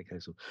Dick could take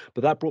over.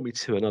 But that brought me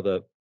to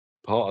another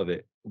part of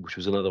it, which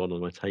was another one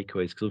of my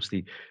takeaways. Because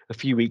obviously, a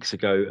few weeks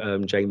ago,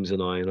 James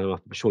and I'm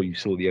sure you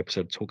saw the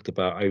episode, talked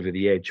about Over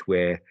the Edge,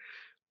 where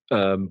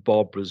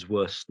Barbara's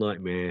worst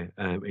nightmare,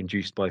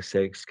 induced by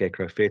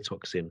scarecrow fear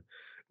toxin,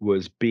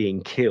 was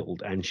being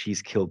killed, and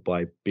she's killed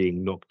by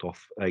being knocked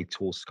off a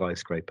tall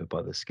skyscraper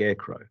by the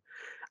scarecrow.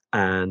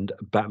 And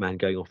Batman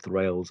going off the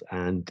rails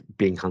and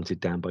being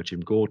hunted down by Jim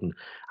Gordon.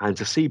 And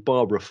to see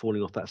Barbara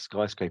falling off that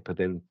skyscraper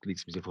then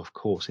leads me to, of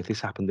course, if this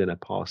happened in her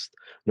past,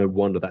 no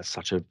wonder that's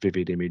such a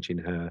vivid image in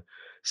her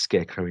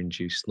scarecrow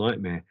induced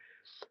nightmare.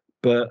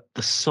 But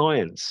the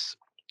science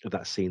of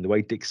that scene, the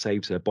way Dick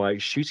saves her by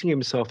shooting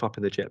himself up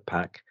in the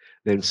jetpack,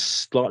 then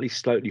slightly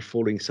slowly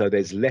falling so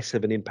there's less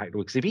of an impact.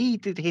 Because if he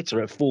did hit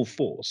her at full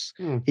force,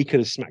 Hmm, he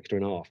could have smacked her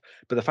in half.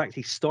 But the fact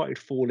he started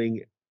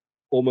falling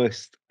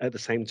almost at the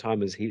same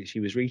time as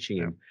she was reaching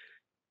yeah. him,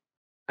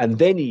 and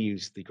then he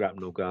used the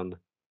grapnel gun,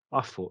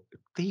 I thought,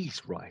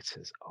 these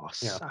writers are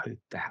Yeah. so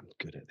damn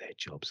good at their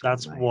jobs,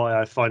 aren't That's they? why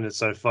I find it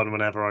so fun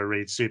whenever I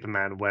read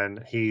Superman when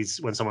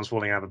someone's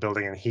falling out of a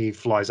building and he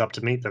flies up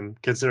to meet them,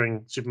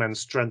 considering Superman's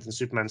strength and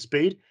Superman's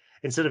speed,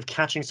 instead of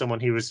catching someone,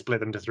 he would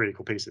split them to three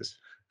equal pieces.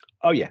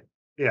 Oh, yeah,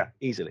 Yeah.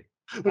 easily.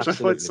 Which I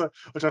find Absolutely. so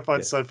which I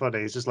find Yeah. so funny.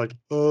 It's just like,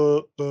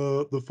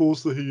 the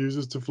force that he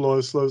uses to fly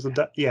slows them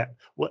down. Yeah.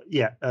 What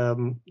yeah,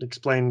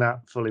 explain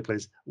that fully,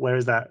 please. Where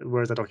is that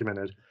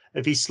documented?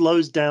 If he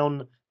slows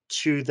down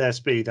to their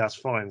speed, that's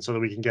fine, so that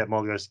we can get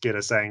Margot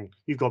Kidder saying,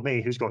 "You've got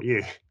me, who's got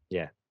you?"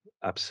 Yeah,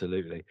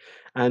 absolutely.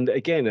 And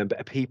again,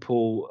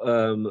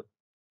 people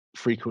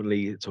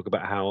frequently talk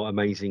about how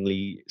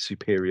amazingly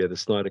superior the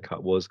Snyder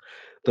Cut was.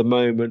 The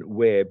moment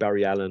where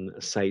Barry Allen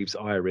saves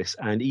Iris,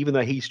 and even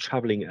though he's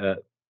traveling at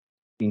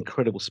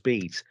incredible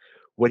speeds,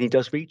 when he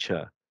does reach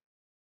her,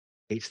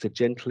 it's the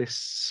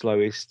gentlest,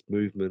 slowest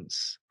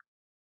movements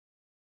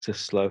to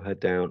slow her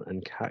down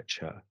and catch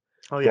her,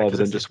 Oh, yeah, rather because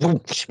than if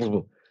the just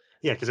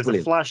yeah, because if the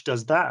brilliant. Flash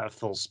does that at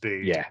full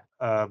speed, Yeah,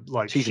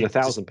 like, she's in a she just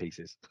thousand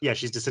pieces. yeah,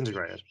 she's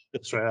disintegrated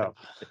straight up.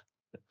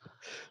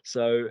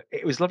 So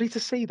it was lovely to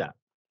see that.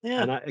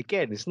 Yeah, And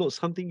again, it's not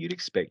something you'd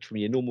expect from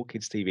your normal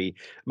kids' TV.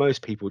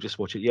 Most people just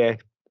watch it. Yeah,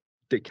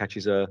 Dick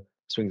catches her,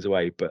 swings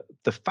away. But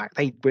the fact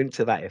they went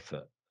to that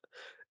effort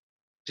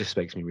just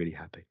makes me really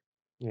happy.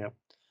 yeah.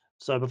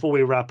 So before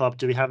we wrap up,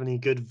 do we have any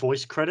good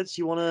voice credits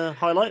you wanna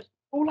highlight?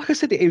 Well, like I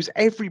said, it was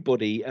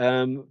everybody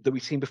that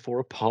we've seen before,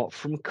 apart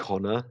from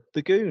Connor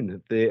the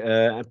Goon,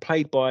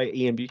 played by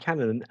Ian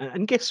Buchanan.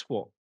 And guess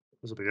what?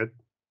 This'll be good.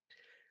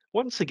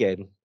 Once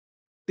again,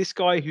 this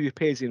guy who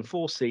appears in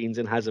 4 scenes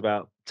and has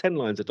about 10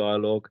 lines of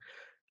dialogue,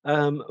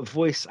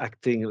 voice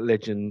acting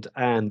legend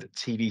and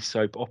TV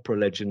soap opera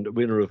legend,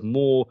 winner of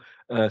more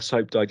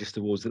Soap Digest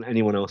awards than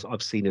anyone else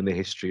I've seen in the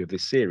history of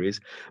this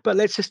series. But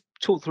let's just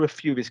talk through a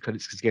few of his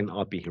credits because, again,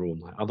 I'd be here all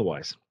night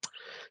otherwise.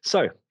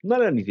 So,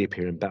 not only did he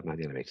appear in Batman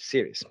the Animated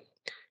Series,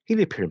 he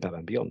did appear in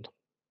Batman Beyond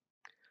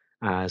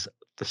as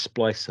the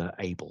splicer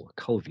Abel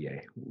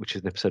Colvier, which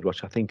is an episode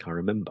which I think I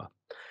remember.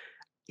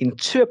 In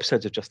 2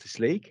 episodes of Justice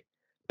League,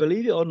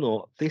 believe it or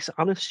not, this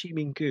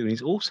unassuming goon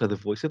is also the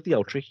voice of the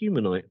Ultra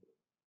Humanite.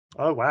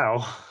 Oh,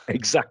 wow.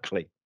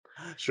 Exactly.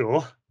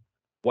 Sure.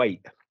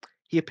 Wait,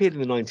 he appeared in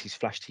the 90s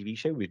Flash TV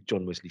show with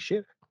John Wesley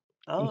Shipp,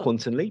 in Oh,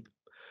 Quantum Leap,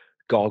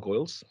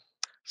 Gargoyles,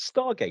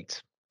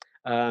 Stargate,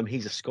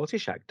 He's a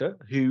Scottish actor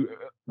who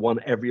won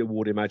every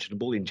award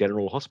imaginable in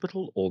General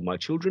Hospital, All My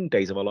Children,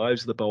 Days of Our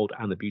Lives, The Bold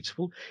and the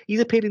Beautiful. He's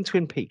appeared in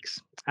Twin Peaks,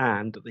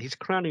 and his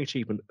crowning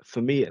achievement,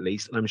 for me at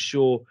least, and I'm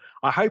sure,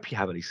 I hope you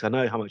have at least, I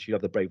know how much you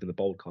love the Brave and the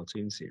Bold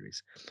cartoon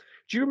series.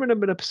 Do you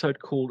remember an episode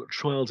called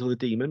Trials of the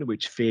Demon,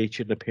 which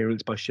featured an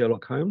appearance by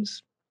Sherlock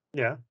Holmes,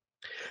 Yeah.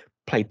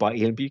 played by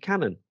Ian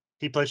Buchanan?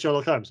 He played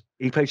Sherlock Holmes.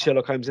 He played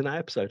Sherlock Holmes in that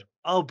episode.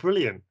 Oh,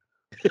 brilliant.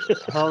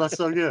 Oh, that's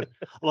so good.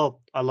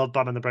 Well, I love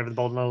Batman the Brave and the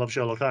Bold, and I love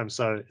Sherlock Holmes,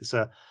 so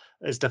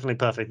it's definitely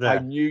perfect I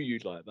there. knew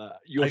you'd like that.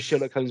 You're I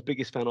Sherlock th Holmes'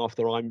 biggest fan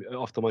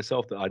after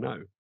myself that I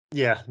know.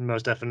 Yeah,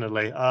 most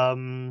definitely.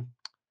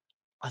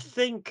 I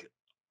think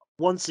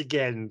once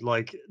again,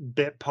 like,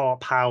 bit part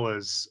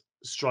powers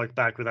strike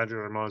back with Andrew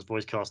Romano's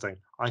voice casting.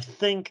 I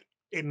think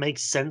it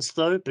makes sense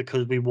though,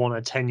 because we want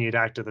a tenured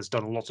actor that's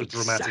done lots of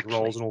dramatic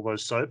roles Exactly. and all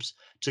those soaps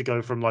to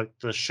go from like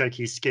the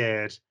shaky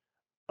scared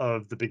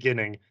of the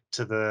beginning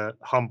to the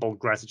humble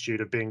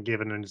gratitude of being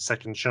given a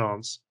second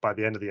chance by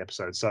the end of the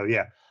episode. So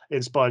yeah,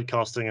 inspired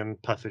casting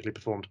and perfectly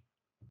performed.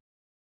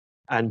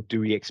 And do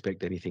we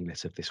expect anything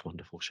less of this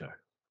wonderful show?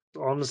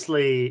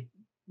 Honestly,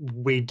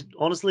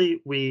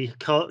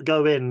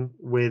 go in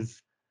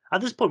with at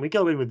this point we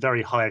go in with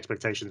very high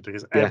expectations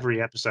because Yeah, every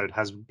episode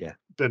has yeah.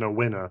 been a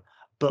winner,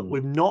 but Mm.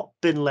 we've not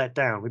been let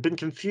down. We've been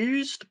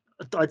confused,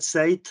 I'd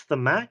say, to the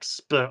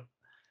max, but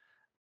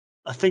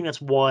I think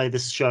that's why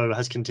this show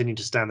has continued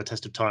to stand the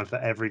test of time for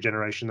every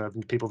generation of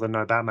people that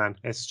know Batman.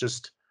 It's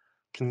just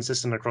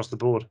consistent across the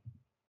board.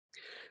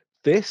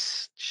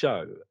 This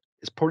show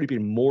has probably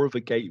been more of a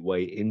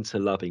gateway into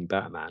loving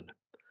Batman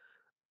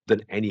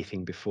than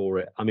anything before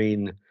it. I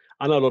mean,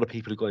 I know a lot of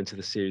people who got into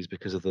the series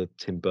because of the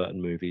Tim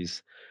Burton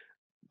movies,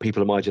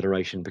 people of my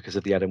generation because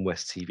of the Adam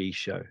West TV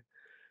show.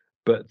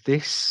 But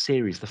this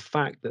series, the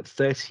fact that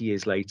 30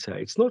 years later,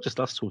 it's not just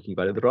us talking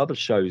about it. There are other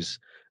shows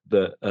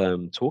that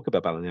talk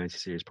about Batman the Animated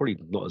Series, probably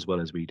not as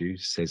well as we do,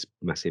 says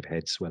massive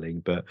head swelling.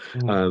 But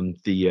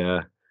Mhm.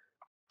 the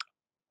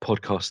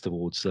podcast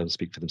awards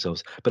speak for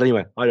themselves. But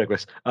anyway, I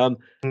digress.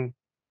 Mm.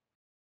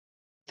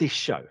 This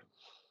show,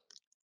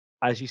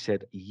 as you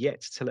said,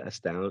 yet to let us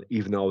down,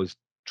 even though I was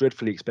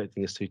dreadfully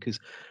expecting us to, because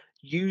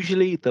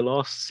usually the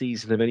last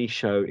season of any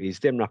show is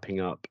them wrapping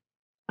up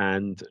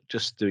and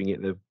just doing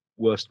it the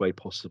worst way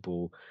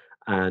possible.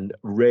 And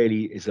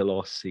rarely is the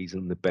last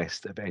season the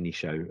best of any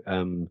show.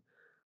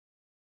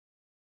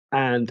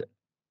 And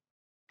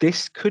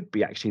this could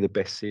be actually the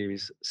best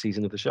series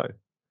season of the show.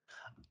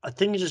 I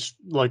think it's just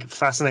like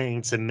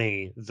fascinating to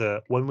me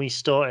that when we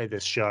started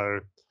this show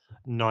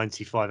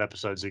 95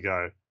 episodes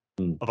ago,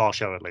 Mm, of our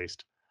show at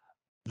least,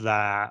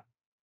 that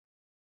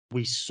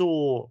we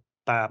saw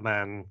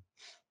Batman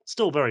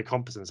still very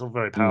competent, still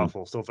very mm,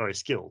 powerful, still very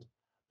skilled,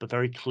 but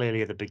very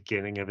clearly at the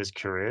beginning of his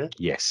career,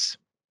 yes.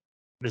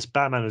 this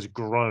Batman has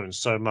grown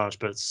so much,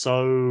 but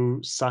so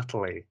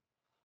subtly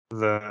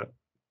that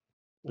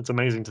it's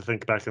amazing to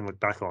think back and look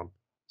back on.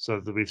 So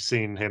that we've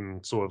seen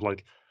him sort of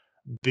like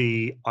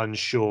be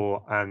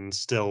unsure and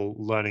still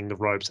learning the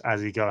ropes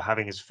as he go,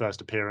 having his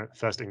first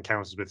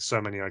encounters with so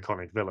many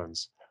iconic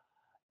villains,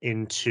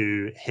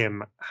 into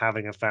him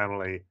having a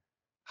family,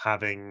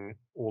 having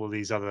all of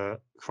these other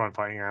crime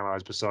fighting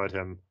allies beside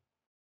him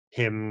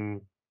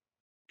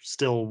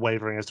still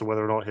wavering as to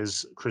whether or not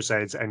his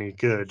crusades any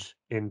good,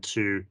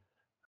 into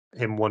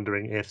him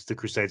wondering if the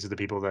crusades of the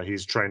people that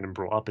he's trained and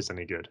brought up is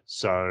any good.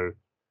 So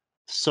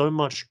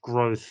much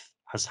growth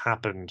has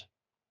happened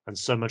and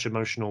so much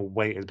emotional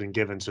weight has been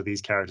given to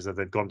these characters that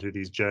they've gone through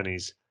these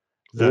journeys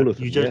All that of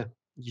them, yeah.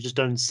 you just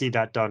don't see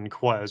that done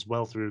quite as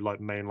well through like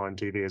mainline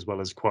TV as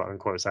well as quote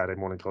unquote Saturday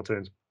morning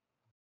cartoons.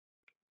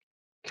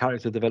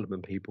 Character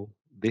development, people.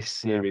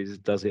 This Yeah, series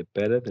does it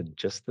better than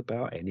just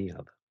about any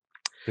other.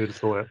 who'd have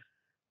thought it?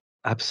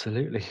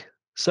 Absolutely.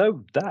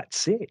 So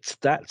that's it.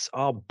 That's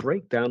our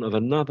breakdown of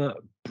another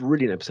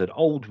brilliant episode,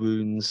 Old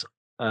Wounds,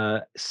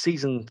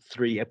 season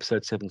 3,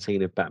 episode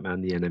 17 of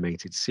Batman the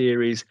Animated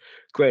Series.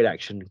 Great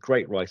action,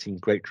 great writing,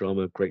 great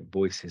drama, great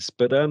voices.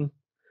 But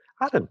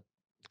Adam,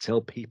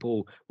 tell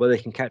people where they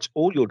can catch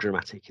all your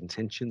dramatic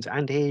intentions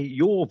and hear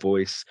your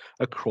voice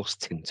across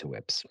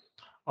tinterwebs.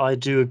 I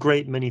do a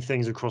great many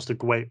things across the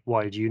great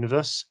wide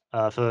universe.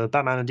 For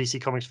Batman and DC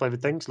Comics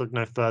flavored things, look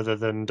no further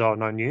than Dark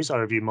Knight News. I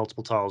review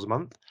multiple titles a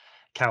month.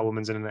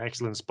 Catwoman's in an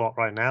excellent spot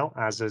right now,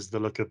 as is the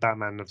look of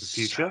Batman of the So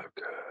future.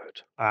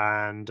 good.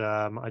 And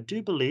I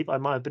do believe I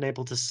might have been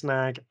able to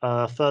snag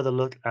a further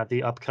look at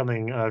the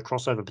upcoming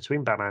crossover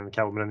between Batman and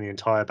Catwoman and the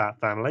entire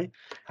Bat family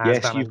as Yes,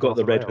 you've Batman got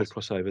the Gotham Red Hood Rails.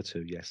 crossover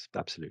too. Yes,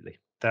 absolutely.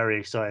 Very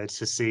excited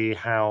to see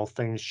how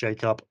things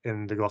shake up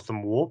in the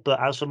Gotham War. But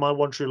as for my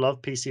one true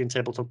love, PC and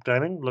tabletop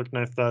gaming, look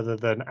no further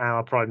than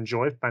our pride and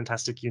joy,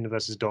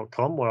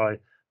 fantasticuniverses.com, where I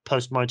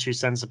post my 2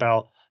 cents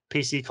about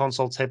PC,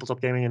 console,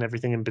 tabletop gaming, and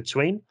everything in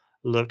between.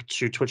 Look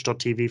to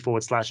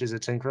twitch.tv/is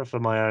it Tinkerer for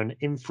my own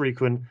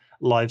infrequent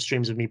live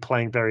streams of me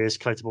playing various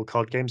collectible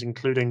card games,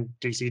 including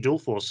DC Dual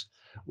Force.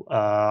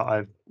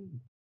 I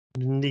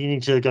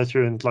need to go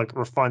through and like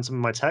refine some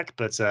of my tech,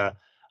 but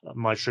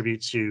my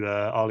tribute to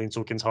Arlene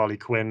Sorkin's Harley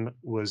Quinn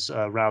was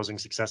a rousing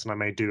success, and I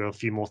may do a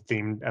few more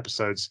themed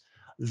episodes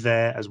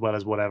there as well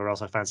as whatever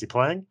else I fancy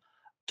playing.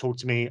 Talk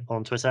to me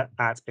on Twitter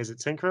at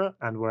IsItTinkerer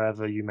and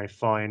wherever you may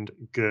find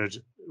good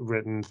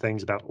written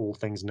things about all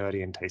things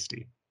nerdy and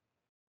tasty.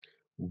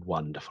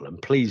 Wonderful.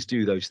 And please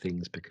do those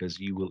things because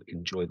you will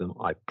enjoy them,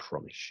 I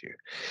promise you.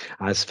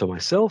 As for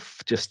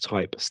myself, just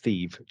type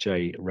Steve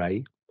J.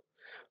 Ray,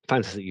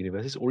 Fantastic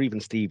Universes, or even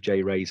Steve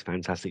J. Ray's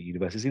Fantastic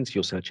Universes into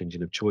your search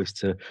engine of choice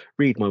to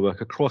read my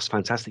work across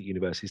Fantastic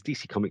Universes,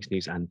 DC Comics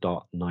News, and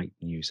Dark Knight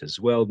News as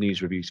well.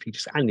 News, reviews,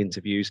 features, and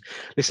interviews.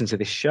 Listen to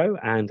this show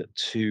and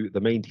to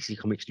the main DC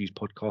Comics News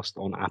podcast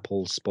on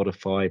Apple,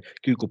 Spotify,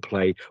 Google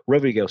Play,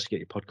 wherever else you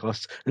get your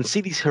podcasts, and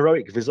see these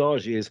heroic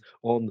visages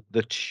on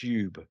the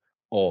tube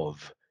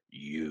of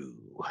you.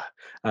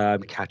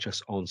 Catch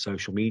us on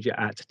social media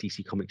at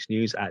DC Comics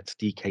News, at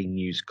DK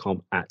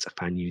Newscom, at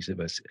Fan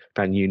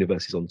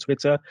Universes on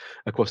Twitter,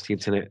 across the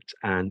internet,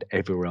 and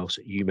everywhere else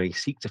you may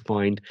seek to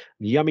find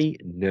yummy,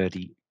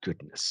 nerdy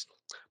goodness.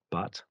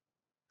 But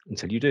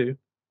until you do,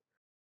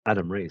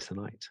 Adam Ray is the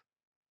night.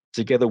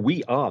 Together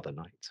we are the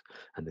night.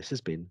 And this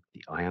has been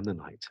the I Am the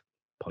Night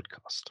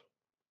podcast.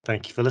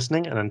 Thank you for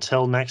listening, and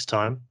until next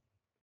time,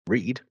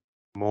 Read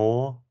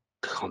more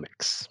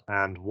comics,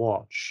 and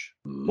watch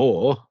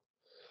more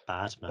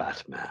Batman.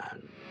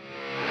 Batman.